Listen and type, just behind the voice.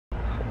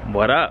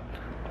What up?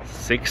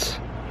 6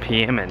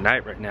 p.m. at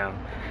night right now.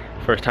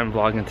 First time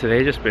vlogging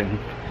today, just been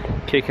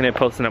kicking it,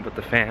 posting up with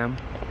the fam,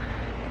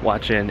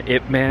 watching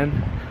Ip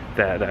Man,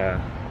 that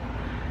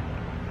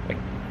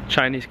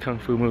Chinese kung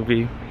fu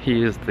movie.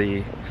 He is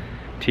the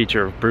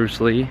teacher of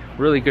Bruce Lee.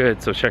 Really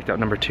good, so checked out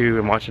number 2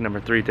 and watching number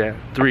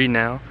 3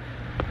 now.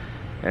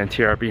 And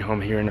TRB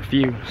home here in a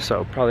few,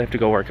 so probably have to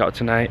go work out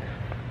tonight.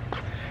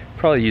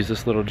 Probably use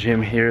this little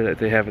gym here that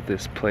they have at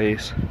this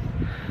place,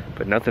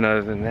 but nothing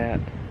other than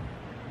that.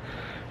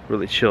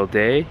 Really chill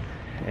day,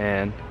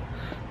 and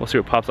we'll see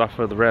what pops off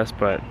for the rest,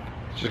 but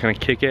just gonna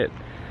kick it,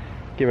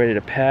 get ready to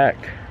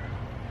pack,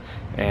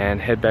 and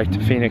head back to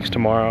Phoenix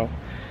tomorrow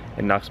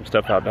and knock some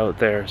stuff out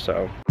there,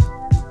 so.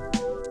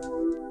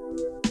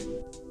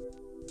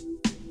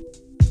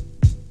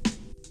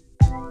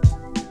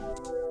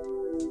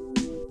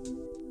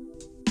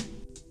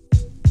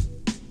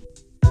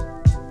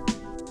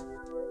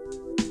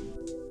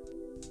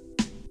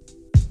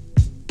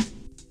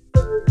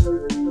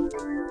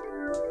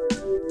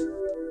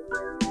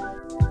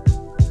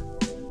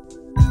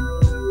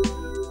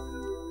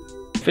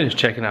 Finished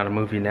checking out a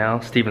movie now,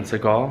 Steven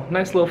Seagal.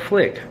 Nice little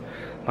flick.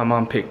 My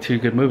mom picked 2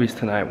 good movies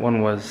tonight.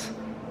 One was,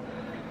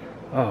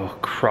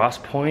 Cross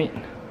Point,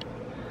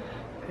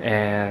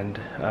 and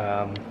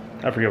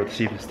I forget what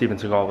Steven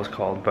Seagal was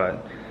called,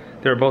 but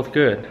they were both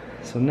good.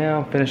 So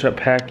now, finish up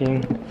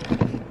packing.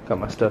 Got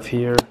my stuff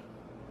here.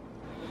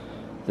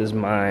 This is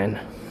mine.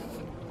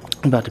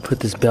 I'm about to put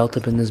this belt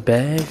up in this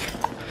bag,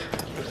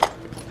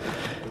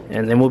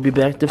 and then we'll be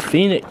back to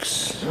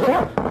Phoenix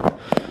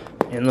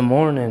in the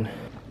morning.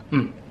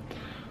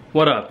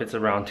 What up? It's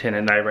around 10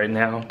 at night right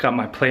now. Got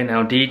my Play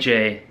Now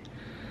DJ,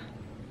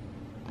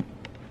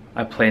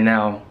 I Play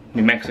Now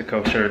New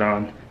Mexico shirt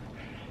on.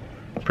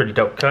 Pretty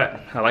dope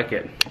cut. I like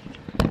it.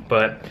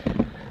 But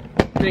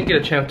didn't get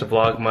a chance to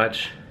vlog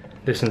much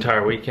this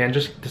entire weekend.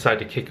 Just decided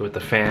to kick it with the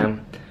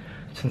fam,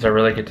 since I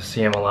really get to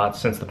see him a lot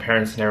since the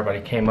parents and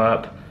everybody came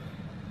up,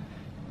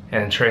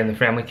 and Trey and the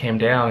family came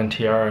down, and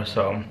Tiara.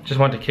 So just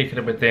wanted to kick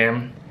it with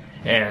them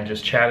and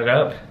just chat it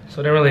up.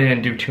 So they really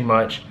didn't do too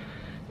much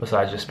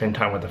besides just spend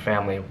time with the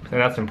family, and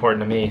that's important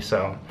to me.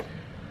 So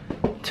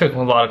took a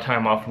lot of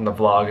time off from the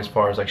vlog as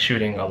far as like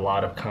shooting a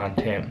lot of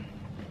content,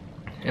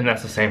 and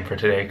that's the same for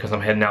today because I'm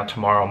heading out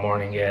tomorrow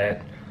morning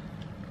at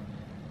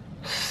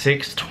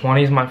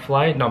 6:20 is my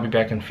flight, and I'll be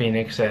back in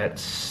Phoenix at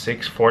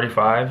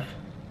 6:45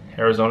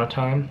 Arizona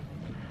time.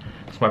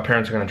 So my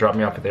parents are going to drop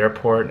me off at the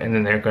airport, and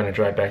then they're going to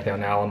drive back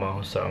down to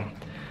Alamo. So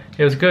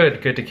it was good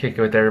to kick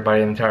it with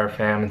everybody, the entire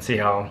fam, and see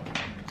how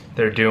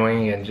they're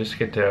doing, and just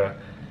get to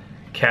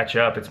catch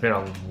up. It's been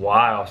a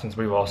while since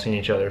we've all seen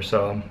each other,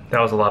 so that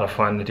was a lot of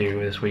fun to do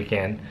this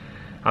weekend.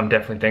 I'm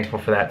definitely thankful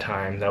for that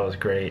time. That was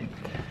great.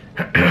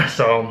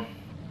 So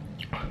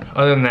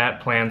other than that,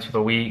 plans for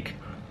the week: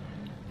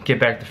 get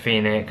back to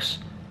Phoenix,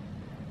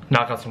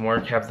 knock out some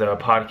work, have the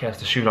podcast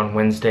to shoot on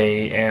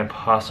Wednesday and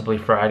possibly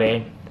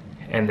Friday,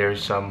 and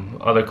there's some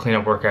other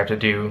cleanup work I have to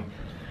do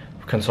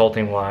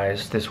consulting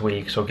wise this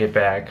week. So get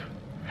back,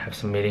 have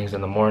some meetings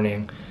in the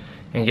morning,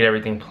 and get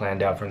everything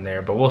planned out from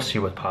there. But we'll see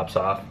what pops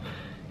off.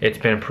 It's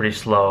been pretty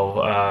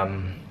slow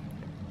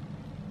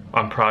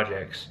on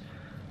projects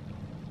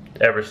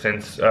ever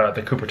since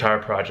the Cooper Tire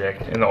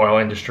project, and the oil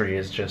industry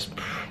has just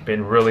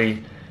been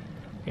really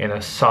in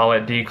a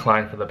solid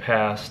decline for the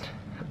past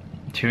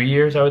 2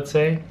 years, I would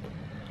say.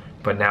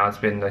 But now it's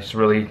been just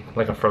really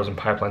like a frozen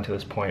pipeline to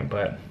this point,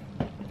 but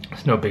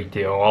it's no big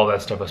deal. All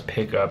that stuff is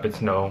pick up.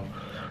 It's nothing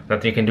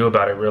you can do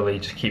about it really,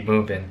 just keep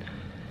moving.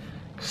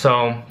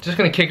 So just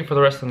gonna kick it for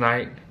the rest of the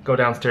night, go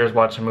downstairs,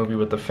 watch a movie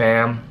with the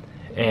fam,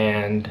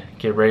 and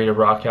get ready to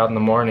rock out in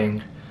the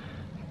morning.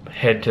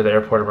 Head to the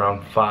airport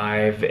around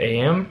 5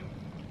 a.m.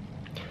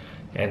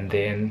 and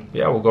then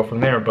yeah, we'll go from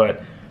there.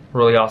 But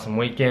really awesome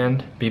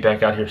weekend. Be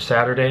back out here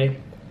Saturday,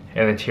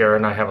 and then Tiara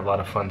and I have a lot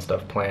of fun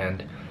stuff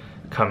planned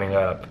coming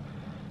up,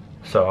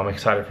 so I'm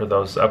excited for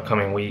those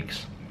upcoming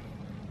weeks.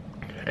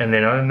 And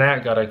then other than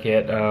that, gotta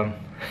get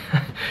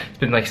it's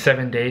been like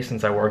 7 days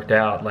since I worked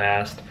out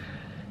last.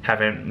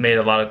 Haven't made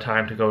a lot of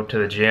time to go to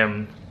the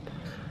gym,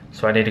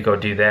 so I need to go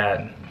do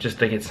that just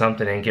to get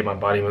something and get my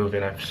body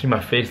moving. I see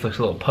my face looks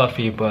a little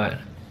puffy, but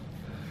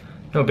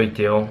no big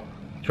deal.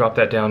 Drop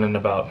that down in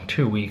about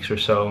 2 weeks or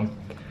so,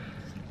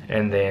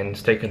 and then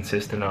stay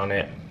consistent on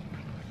it,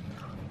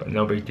 but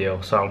no big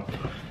deal. So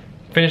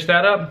finish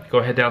that up,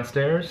 go head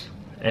downstairs,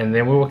 and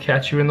then we will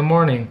catch you in the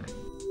morning.